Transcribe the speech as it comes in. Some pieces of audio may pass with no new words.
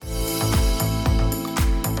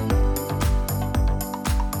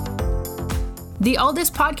The Aldis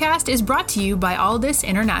podcast is brought to you by Aldis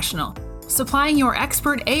International, supplying your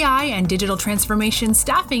expert AI and digital transformation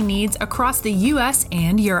staffing needs across the US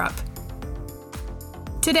and Europe.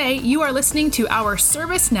 Today, you are listening to our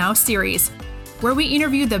ServiceNow series, where we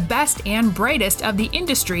interview the best and brightest of the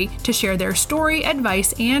industry to share their story,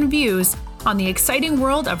 advice, and views on the exciting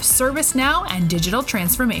world of ServiceNow and digital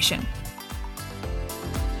transformation.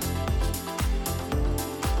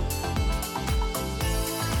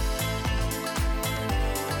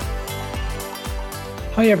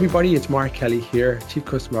 Hi everybody, it's Mark Kelly here, Chief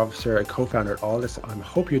Customer Officer and co-founder at Aldis. I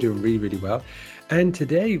hope you're doing really well. And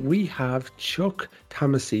today we have Chuck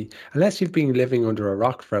Tomasi. Unless you've been living under a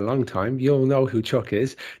rock for a long time, you'll know who Chuck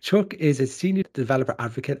is. Chuck is a Senior Developer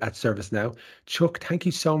Advocate at ServiceNow. Chuck, thank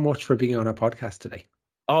you so much for being on our podcast today.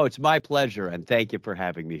 Oh, it's my pleasure, and thank you for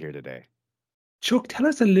having me here today. Chuck, tell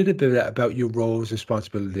us a little bit about your roles and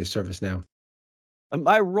responsibilities at ServiceNow.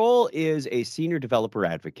 My role is a Senior Developer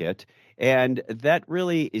Advocate, and that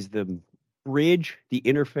really is the bridge, the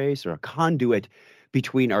interface, or a conduit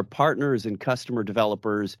between our partners and customer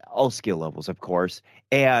developers, all skill levels, of course,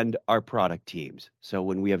 and our product teams. So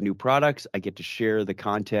when we have new products, I get to share the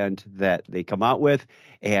content that they come out with,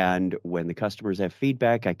 and when the customers have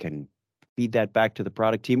feedback, I can feed that back to the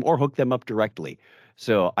product team or hook them up directly.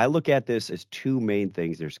 So I look at this as two main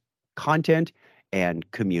things. There's content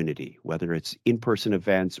and community, whether it's in-person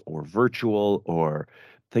events or virtual or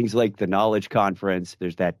things like the Knowledge Conference.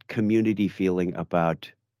 There's that community feeling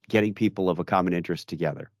about getting people of a common interest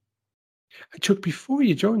together. Chuck, before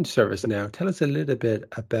you joined ServiceNow, tell us a little bit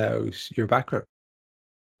about your background.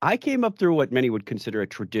 I came up through what many would consider a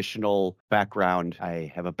traditional background.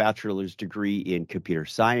 I have a bachelor's degree in computer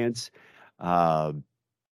science,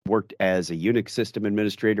 worked as a Unix system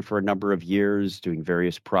administrator for a number of years, doing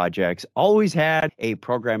various projects. Always had a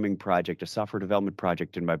programming project, a software development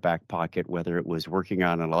project in my back pocket, whether it was working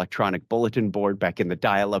on an electronic bulletin board back in the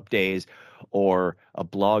dial-up days or a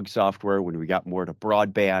blog software when we got more to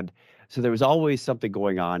broadband. So there was always something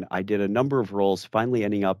going on. I did a number of roles, finally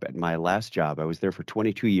ending up at my last job. I was there for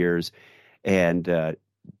 22 years and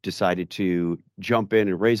decided to jump in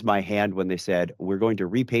and raise my hand when they said, we're going to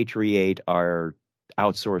repatriate our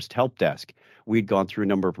outsourced help desk. We'd gone through a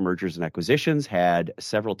number of mergers and acquisitions, had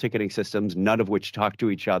several ticketing systems, none of which talked to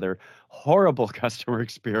each other, horrible customer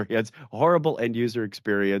experience, horrible end user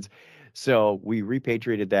experience. So we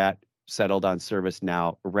repatriated that, settled on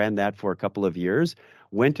ServiceNow, ran that for a couple of years,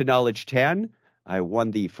 went to Knowledge 10. I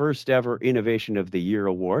won the first ever Innovation of the Year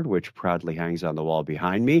award, which proudly hangs on the wall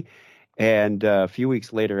behind me. And a few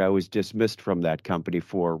weeks later, I was dismissed from that company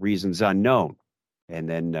for reasons unknown. And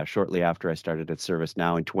then shortly after, I started at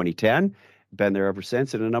ServiceNow in 2010, been there ever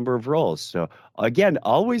since in a number of roles. So again,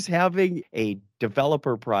 always having a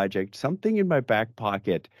developer project, something in my back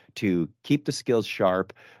pocket to keep the skills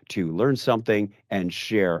sharp, to learn something and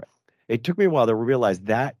share. It took me a while to realize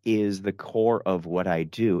that is the core of what I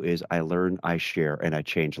do is I learn, I share, and I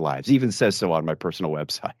change lives. It even says so on my personal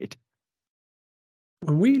website.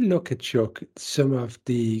 When we look at Chuck, some of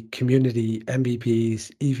the community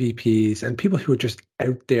MVPs, EVPs, and people who are just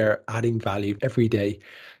out there adding value every day,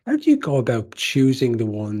 how do you go about choosing the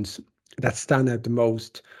ones that stand out the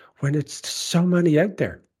most when it's so many out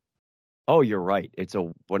there? Oh, you're right. It's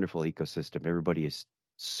a wonderful ecosystem. Everybody is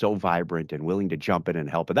so vibrant and willing to jump in and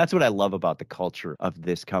help. And that's what I love about the culture of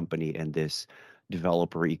this company and this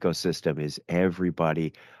developer ecosystem is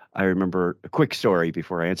everybody. I remember a quick story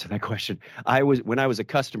before I answer that question. When I was a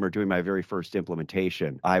customer doing my very first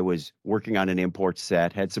implementation, I was working on an import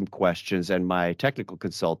set, had some questions, and my technical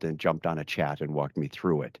consultant jumped on a chat and walked me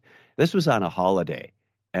through it. This was on a holiday.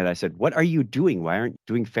 And I said, what are you doing? Why aren't you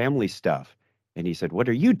doing family stuff? And he said, what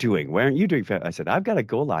are you doing? Why aren't you doing family? I said, I've got to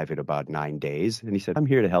go live in about 9 days. And he said, I'm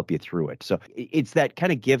here to help you through it. So it's that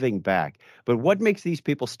kind of giving back. But what makes these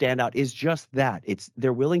people stand out is just that.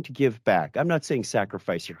 They're willing to give back. I'm not saying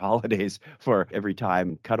sacrifice your holidays for every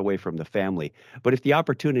time, cut away from the family. But if the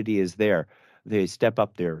opportunity is there, they step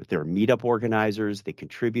up. They're meetup organizers. They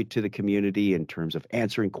contribute to the community in terms of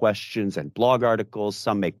answering questions and blog articles.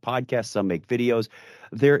 Some make podcasts, some make videos.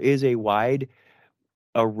 There is a wide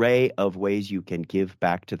array of ways you can give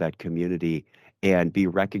back to that community and be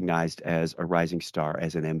recognized as a rising star,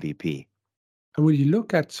 as an MVP. And when you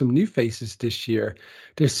look at some new faces this year,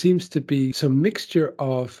 there seems to be some mixture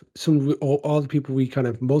of all the people we kind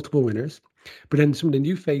of multiple winners, but then some of the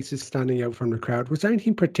new faces standing out from the crowd. Was there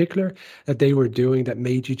anything particular that they were doing that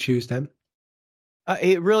made you choose them?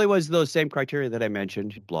 It really was those same criteria that I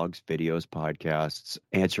mentioned: blogs, videos, podcasts,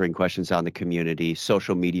 answering questions on the community,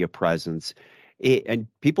 social media presence. And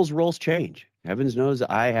people's roles change. Heavens knows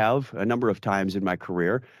I have a number of times in my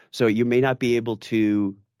career. So you may not be able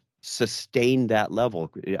to sustain that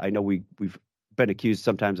level. I know we've been accused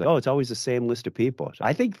sometimes, like, oh, it's always the same list of people.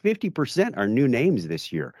 I think 50% are new names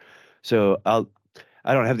this year. So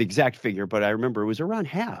I don't have the exact figure, but I remember it was around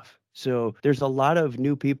half. So there's a lot of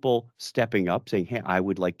new people stepping up saying, hey, I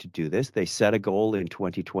would like to do this. They set a goal in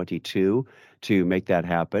 2022 to make that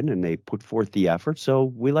happen, and they put forth the effort.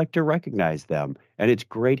 So we like to recognize them. And it's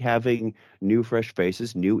great having new, fresh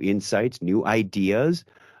faces, new insights, new ideas.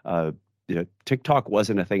 TikTok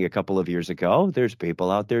wasn't a thing a couple of years ago. There's people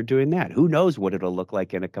out there doing that. Who knows what it'll look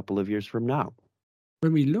like in a couple of years from now?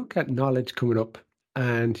 When we look at knowledge coming up,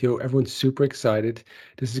 and everyone's super excited.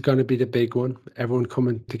 This is going to be the big one. Everyone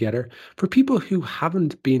coming together. For people who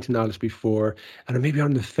haven't been to knowledge before and are maybe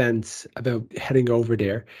on the fence about heading over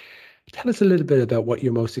there, tell us a little bit about what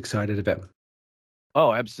you're most excited about.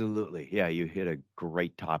 Oh, absolutely. Yeah, you hit a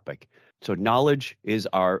great topic. So Knowledge is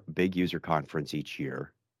our big user conference each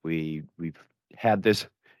year. We've had this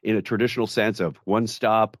in a traditional sense of one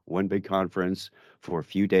stop, one big conference for a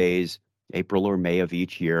few days, April or May of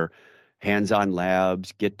each year. Hands-on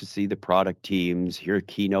labs, get to see the product teams, hear a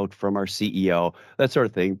keynote from our CEO, that sort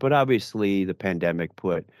of thing. But obviously, the pandemic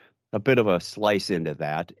put a bit of a slice into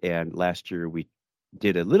that. And last year, we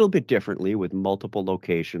did a little bit differently with multiple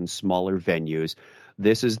locations, smaller venues.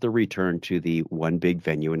 This is the return to the one big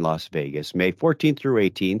venue in Las Vegas, May 14th through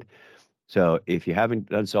 18th. So if you haven't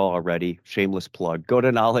done so already, shameless plug, go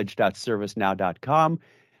to knowledge.servicenow.com.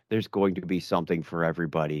 There's going to be something for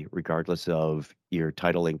everybody, regardless of your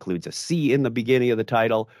title includes a C in the beginning of the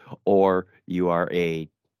title, or you are a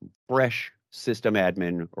fresh system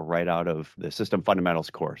admin right out of the system fundamentals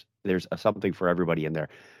course. There's something for everybody in there.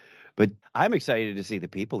 But I'm excited to see the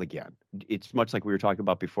people again. It's much like we were talking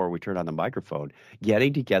about before we turned on the microphone,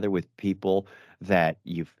 getting together with people that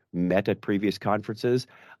you've met at previous conferences.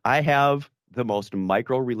 I have the most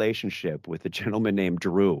micro relationship with a gentleman named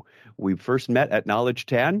Drew. We first met at Knowledge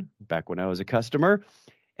 10 back when I was a customer,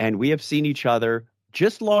 and we have seen each other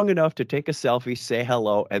just long enough to take a selfie, say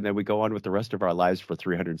hello, and then we go on with the rest of our lives for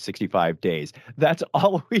 365 days. That's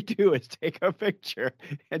all we do is take a picture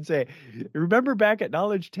and say, remember back at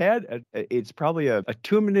Knowledge 10? And it's probably a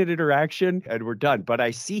 2-minute interaction and we're done. But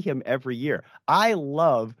I see him every year. I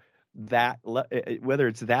love that, whether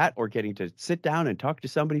it's that or getting to sit down and talk to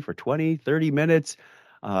somebody for 20, 30 minutes,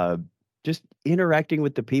 just interacting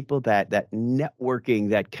with the people, that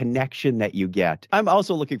networking, that connection that you get. I'm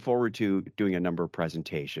also looking forward to doing a number of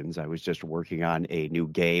presentations. I was just working on a new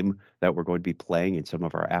game that we're going to be playing in some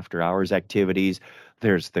of our after hours activities.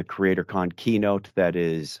 There's the CreatorCon keynote that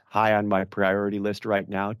is high on my priority list right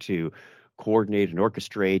now to coordinate and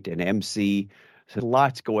orchestrate and MC. So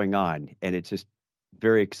lots going on, and it's just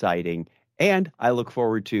very exciting. And I look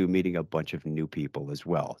forward to meeting a bunch of new people as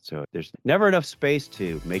well. So there's never enough space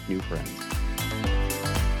to make new friends.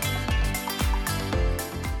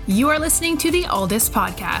 You are listening to the Aldis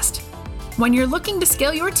Podcast. When you're looking to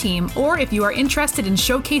scale your team, or if you are interested in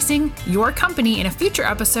showcasing your company in a future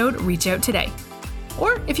episode, reach out today.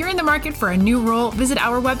 Or if you're in the market for a new role, visit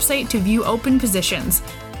our website to view open positions,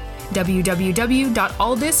 www.aldis.com.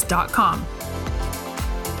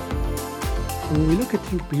 When we look at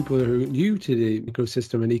people who are new to the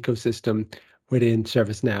ecosystem within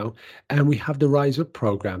ServiceNow, and we have the Rise Up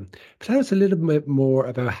program. Tell us a little bit more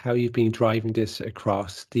about how you've been driving this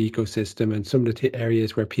across the ecosystem and some of the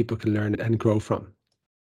areas where people can learn and grow from.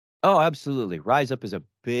 Oh, absolutely. Rise Up is a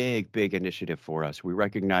big, big initiative for us. We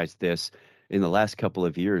recognize this in the last couple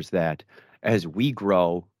of years that as we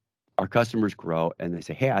grow, our customers grow and they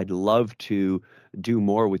say, hey, I'd love to do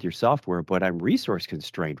more with your software, but I'm resource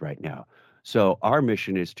constrained right now. So our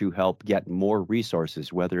mission is to help get more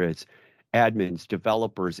resources, whether it's admins,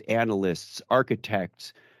 developers, analysts,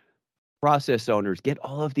 architects, process owners, get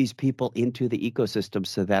all of these people into the ecosystem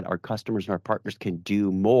so that our customers and our partners can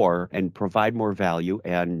do more and provide more value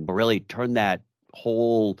and really turn that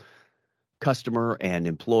whole customer and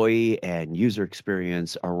employee and user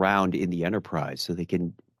experience around in the enterprise so they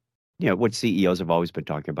can, what CEOs have always been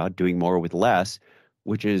talking about, doing more with less,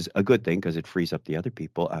 which is a good thing because it frees up the other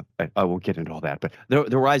people. I won't get into all that, but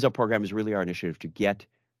the Rise Up program is really our initiative to get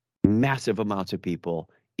massive amounts of people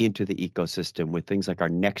into the ecosystem with things like our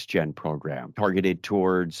Next Gen program, targeted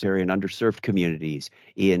towards very underserved communities.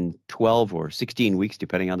 In 12 or 16 weeks,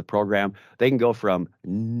 depending on the program, they can go from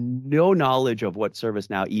no knowledge of what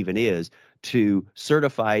ServiceNow even is to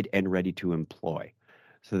certified and ready to employ.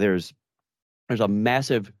 So there's a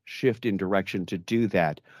massive shift in direction to do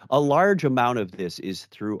that. A large amount of this is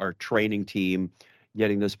through our training team.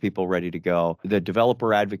 getting those people ready to go. The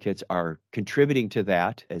developer advocates are contributing to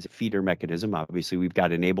that as a feeder mechanism. Obviously, we've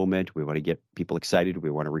got enablement. We want to get people excited. We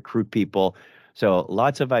want to recruit people. So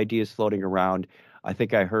lots of ideas floating around. I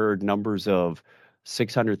think I heard numbers of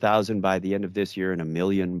 600,000 by the end of this year and 1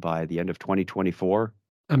 million by the end of 2024.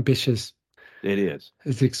 Ambitious. It is.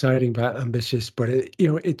 It's exciting but ambitious. But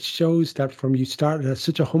it shows that from you started at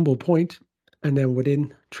such a humble point, and then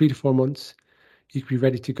within 3 to 4 months, you could be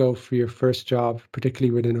ready to go for your first job,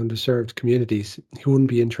 particularly within underserved communities. Who wouldn't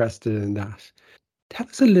be interested in that? Tell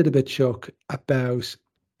us a little bit, Chuck, about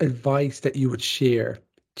advice that you would share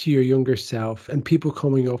to your younger self and people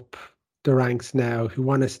coming up the ranks now who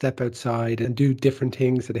want to step outside and do different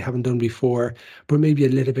things that they haven't done before, but maybe a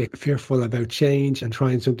little bit fearful about change and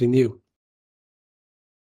trying something new.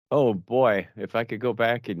 Oh boy, if I could go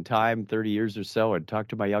back in time 30 years or so and talk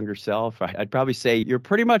to my younger self, I'd probably say you're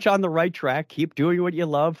pretty much on the right track. Keep doing what you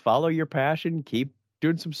love, follow your passion, keep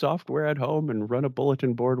doing some software at home and run a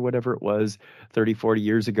bulletin board, whatever it was 30, 40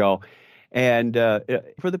 years ago. And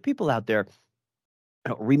for the people out there,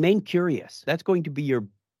 remain curious. That's going to be your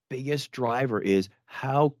biggest driver is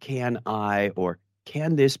how can I or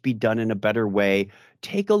can this be done in a better way?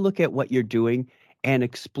 Take a look at what you're doing and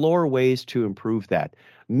explore ways to improve that.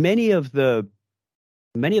 Many of the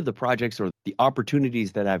projects or the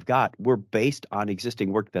opportunities that I've got were based on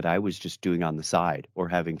existing work that I was just doing on the side or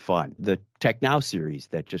having fun. The Tech Now series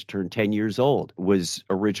that just turned 10 years old was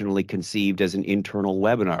originally conceived as an internal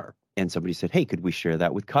webinar. And somebody said, hey, could we share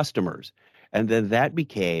that with customers? And then that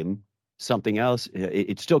became something else.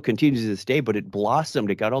 It still continues to this day, but it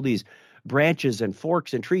blossomed. It got all these branches and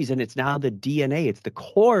forks and trees, and it's now the DNA. It's the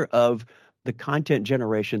core of the content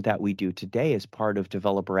generation that we do today as part of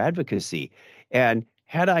developer advocacy. And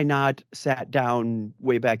had I not sat down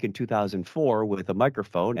way back in 2004 with a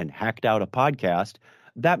microphone and hacked out a podcast,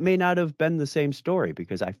 that may not have been the same story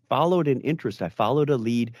because I followed an interest. I followed a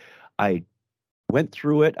lead. I went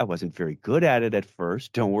through it. I wasn't very good at it at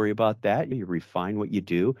first. Don't worry about that. You refine what you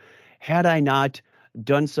do. Had I not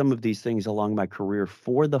done some of these things along my career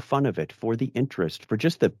for the fun of it, for the interest, for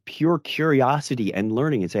just the pure curiosity and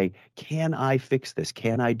learning and say, can I fix this?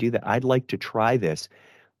 Can I do that? I'd like to try this.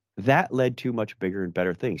 That led to much bigger and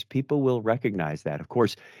better things. People will recognize that. Of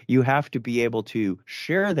course, you have to be able to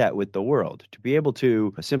share that with the world. To be able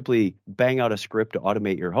to simply bang out a script to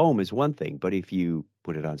automate your home is one thing. But if you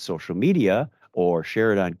put it on social media or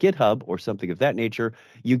share it on GitHub or something of that nature,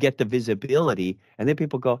 you get the visibility. And then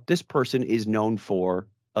people go, this person is known for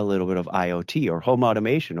a little bit of IoT or home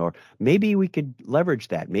automation, or maybe we could leverage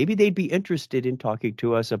that. Maybe they'd be interested in talking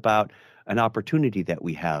to us about an opportunity that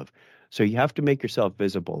we have. So you have to make yourself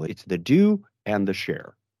visible. It's the do and the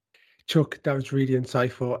share. Chuck, that was really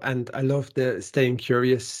insightful. And I love the staying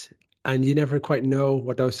curious. And you never quite know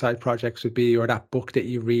what those side projects would be, or that book that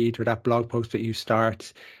you read, or that blog post that you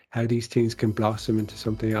start, how these things can blossom into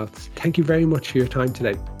something else. Thank you very much for your time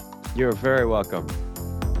today. You're very welcome.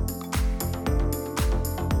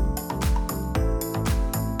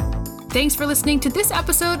 Thanks for listening to this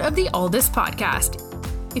episode of the All This Podcast.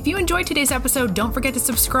 If you enjoyed today's episode, don't forget to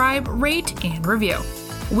subscribe, rate, and review.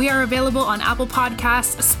 We are available on Apple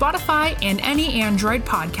Podcasts, Spotify, and any Android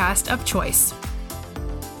podcast of choice.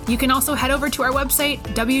 You can also head over to our website,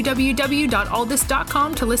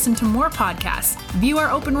 www.allthis.com, to listen to more podcasts, view our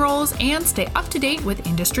open roles, and stay up to date with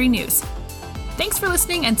industry news. Thanks for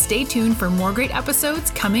listening, and stay tuned for more great episodes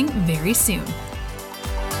coming very soon.